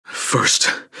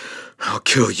First, I'll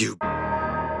kill you.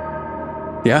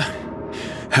 Yeah?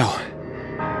 How?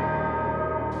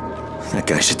 That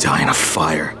guy should die in a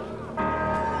fire.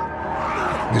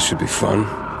 This should be fun.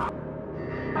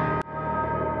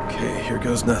 Okay, here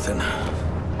goes nothing.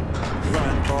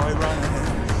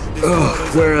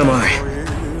 Oh, where am I?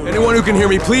 Anyone who can hear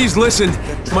me, please listen.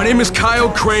 My name is Kyle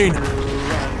Crane.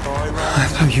 I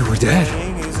thought you were dead.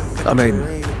 I'm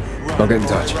Aiden. I'll get in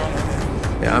touch.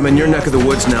 Yeah, I'm in your neck of the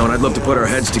woods now, and I'd love to put our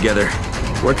heads together.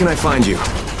 Where can I find you?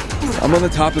 I'm on the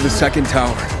top of the second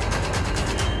tower.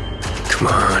 Come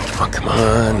on, come on, come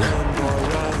on.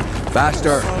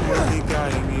 Faster.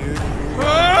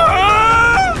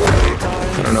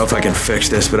 I don't know if I can fix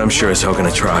this, but I'm sure as hell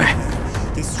gonna try.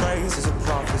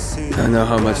 I know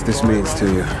how much this means to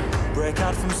you.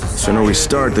 The sooner we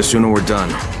start, the sooner we're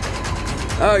done.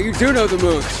 Oh, you do know the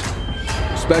moves.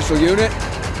 Special unit?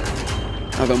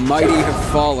 How the mighty have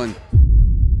fallen.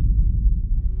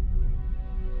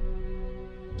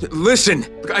 Listen,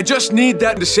 I just need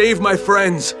that to save my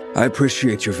friends. I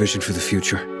appreciate your vision for the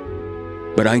future,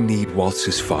 but I need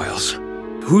Waltz's files.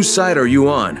 Whose side are you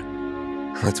on?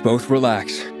 Let's both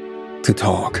relax to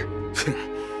talk.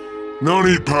 No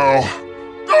need, pal.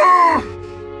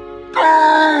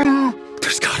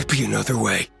 There's gotta be another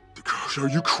way. Gosh, are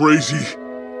you crazy?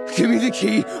 Give me the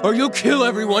key, or you'll kill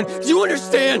everyone. Do you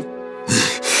understand?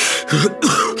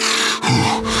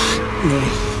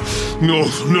 No.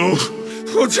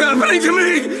 What's happening to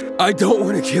me? I don't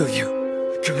want to kill you.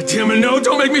 God damn it, no,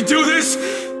 don't make me do this! You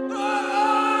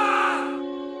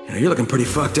know, you're looking pretty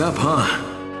fucked up, huh?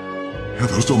 Yeah,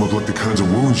 those don't look like the kinds of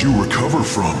wounds you recover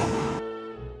from.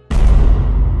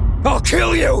 I'll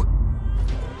kill you!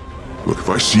 Look, if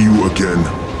I see you again,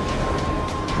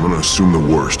 I'm gonna assume the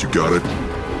worst. You got it?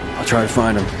 I'll try to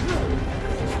find him.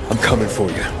 I'm coming for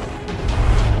you.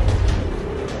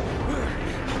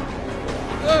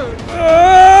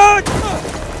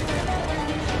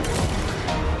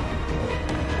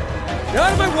 Get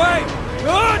out of my way!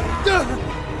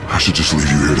 I should just leave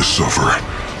you here to suffer.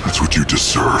 That's what you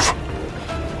deserve.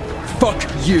 Fuck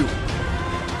you!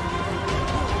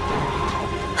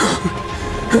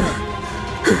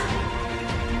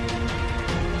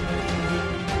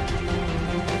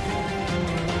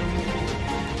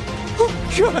 Oh,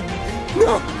 God!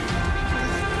 No!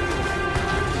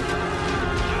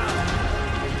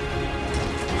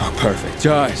 Oh, perfect.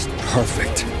 Just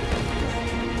perfect.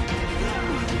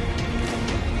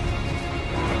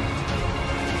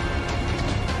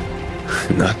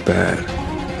 Not bad.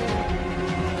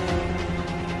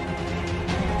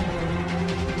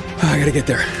 I gotta get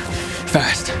there.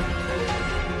 Fast.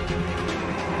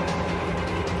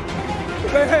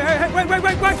 Wait!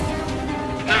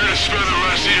 You're gonna spend the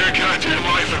rest of your goddamn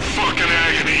life in fucking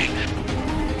agony.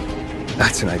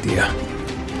 That's an idea.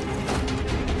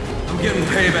 I'm getting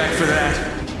payback for that.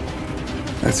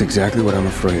 That's exactly what I'm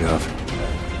afraid of.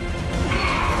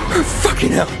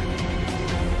 Fucking hell!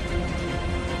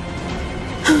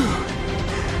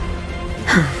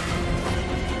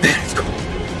 Man, it's cold.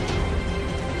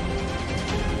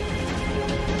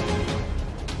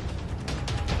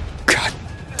 God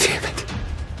damn it.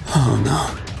 Oh no.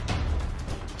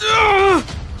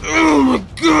 Oh my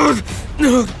God!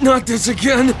 No, not this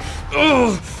again!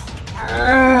 Oh!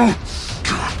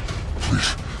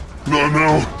 Please. No.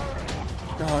 No!